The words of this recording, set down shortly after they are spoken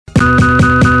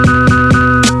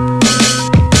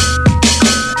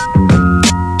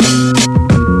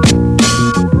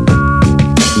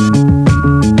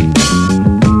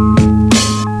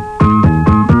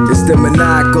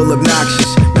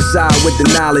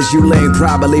dollars. You lame,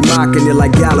 probably mocking it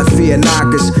like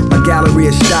Galifianakis. My gallery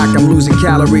is stock, I'm losing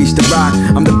calories to rock.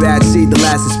 I'm the bad seed, the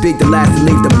last to speak, the last to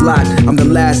leave the block. I'm the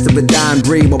last of a dying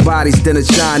breed, more bodies than a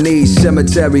Chinese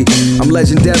cemetery. I'm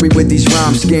legendary with these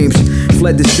rhyme schemes.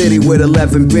 Fled the city with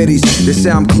 11 biddies. They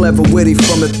sound clever, witty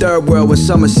from the third world where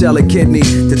some are selling kidney.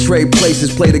 To trade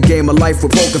places, play the game of life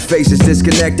with poker faces.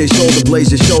 Disconnected, shoulder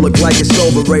blades, your show look like it's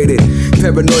overrated.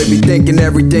 Paranoid, be thinking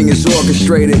everything is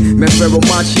orchestrated. Man, Pharaoh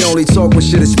Monchi only talk when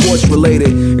shit is sports related.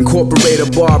 Incorporate a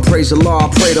bar, praise the law, I'll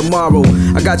pray tomorrow.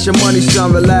 I got your money,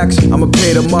 son, relax, I'ma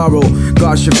pay tomorrow.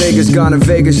 Gosh, your Vegas, gone in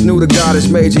Vegas, knew the God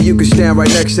is major. You can stand right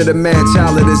next to the man,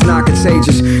 talent is not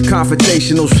contagious.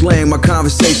 Confrontational slang, my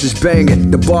conversation's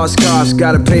banging. The boss costs,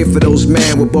 gotta pay for those,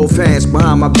 man, with both hands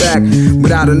behind my back.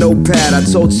 Without a notepad, I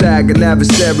told tag an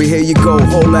adversary, here you go,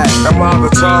 hold that. Am I the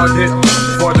target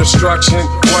for destruction?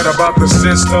 What about the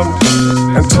system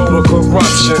and total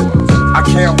corruption? I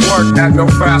can't work at no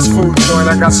fast food joint,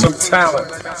 I got some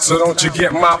talent, so don't you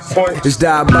get my point? It's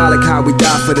diabolic how we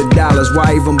die for the dollars.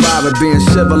 Why even bother being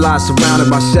civilized,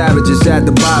 surrounded by savages at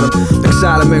the bottom? Like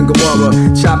Sodom and Gomorrah,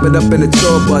 chop it up in a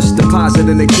tour bus, deposit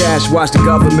in the cash, watch the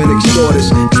government extort us.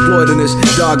 Exploiting us,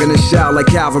 dogging us out like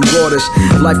Calvin brought us.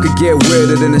 Life could get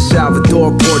weirder than a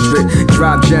Salvador portrait.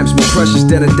 Drop gems more precious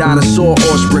than a dinosaur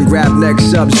offspring. Grab neck,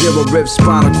 sub-zero, rip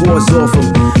spinal cords off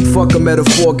them. Fuck a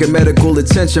metaphor, get medical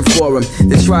attention for them.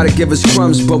 They try to give us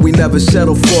crumbs, but we never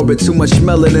settle for it. Too much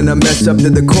melanin to mess up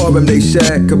the decorum, they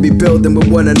said. Could be building with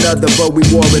one another, but we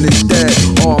warring instead.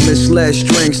 All misled,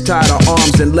 strings tied to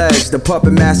arms and legs. The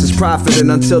puppet master's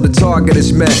profiting until the target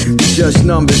is met. We just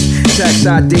numbers, tax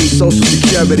ID, social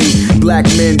security. Black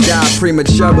men die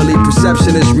prematurely.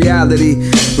 Perception is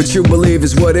reality. What you believe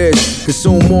is what is.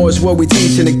 Consume more is what we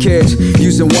teaching the kids.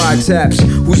 Using wiretaps.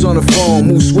 Who's on the phone?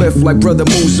 Move swift like brother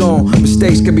moves on.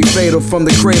 Mistakes can be fatal from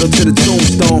the cradle to the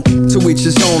tombstone. To each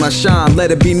his own, I shine,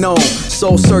 let it be known.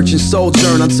 Soul searching,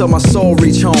 sojourn until my soul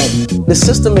reach home. The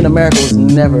system in America was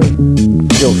never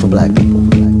built for black people.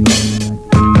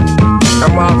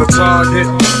 Am I the target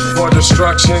for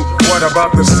destruction? What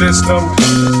about the system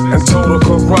and total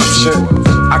corruption?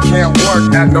 I can't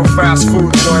work at no fast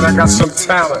food joint, I got some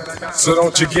talent, so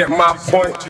don't you get my point?